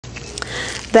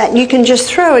that you can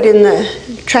just throw it in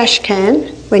the trash can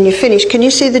when you finish. Can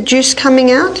you see the juice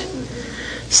coming out?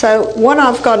 So what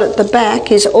I've got at the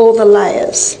back is all the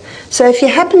layers. So if you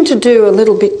happen to do a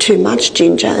little bit too much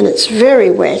ginger and it's very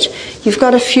wet, you've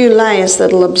got a few layers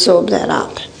that'll absorb that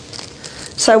up.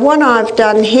 So what I've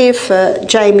done here for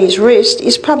Jamie's wrist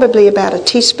is probably about a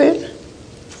teaspoon.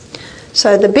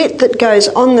 So the bit that goes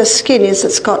on the skin is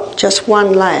it's got just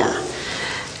one layer.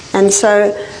 And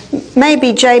so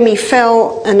maybe Jamie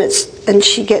fell and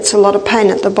she gets a lot of pain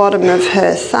at the bottom of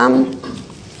her thumb.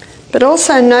 But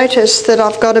also notice that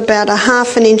I've got about a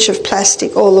 ½ an inch of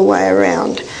plastic all the way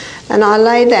around. And I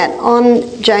lay that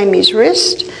on Jamie's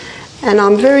wrist, and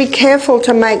I'm very careful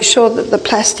to make sure that the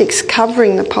plastic's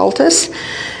covering the poultice,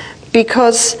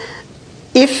 because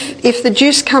if the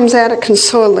juice comes out, it can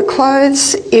soil the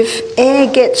clothes. If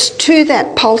air gets to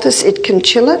that poultice, it can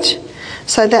chill it.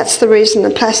 So that's the reason the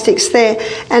plastic's there,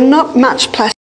 and not much plastic.